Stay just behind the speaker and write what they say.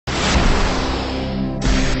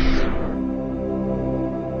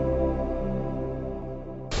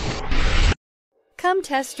Come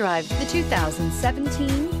test drive the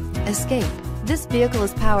 2017 Escape. This vehicle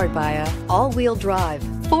is powered by a all-wheel drive,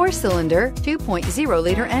 4-cylinder,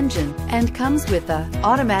 2.0-liter engine and comes with a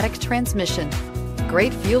automatic transmission.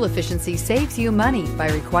 Great fuel efficiency saves you money by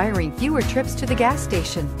requiring fewer trips to the gas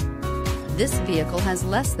station. This vehicle has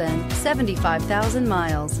less than 75,000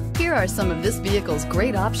 miles. Here are some of this vehicle's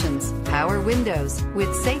great options: power windows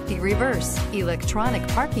with safety reverse, electronic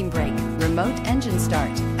parking brake, remote engine start,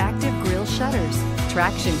 active grille shutters,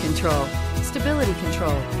 traction control, stability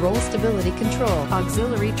control, roll stability control,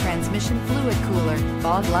 auxiliary transmission fluid cooler,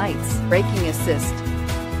 fog lights, braking assist.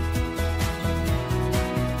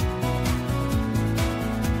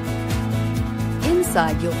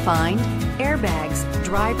 Inside you'll find airbags,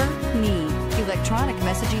 driver, knee, electronic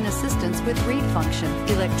messaging assistance with read function,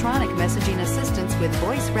 electronic messaging assistance with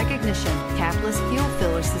voice recognition, capless fuel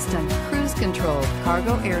filler system, cruise control,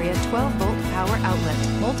 cargo area 12-volt power outlet,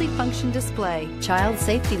 multifunction display, child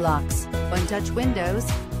safety locks, one-touch windows,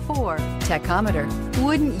 4 tachometer.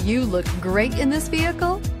 Wouldn't you look great in this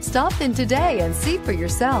vehicle? Stop in today and see for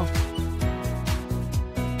yourself.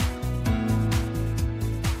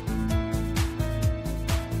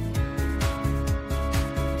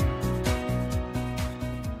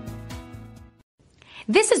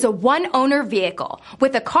 This is a one-owner vehicle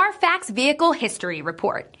with a CARFAX Vehicle History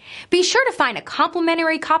Report. Be sure to find a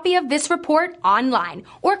complimentary copy of this report online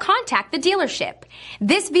or contact the dealership.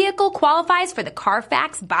 This vehicle qualifies for the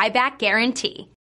CARFAX Buyback Guarantee.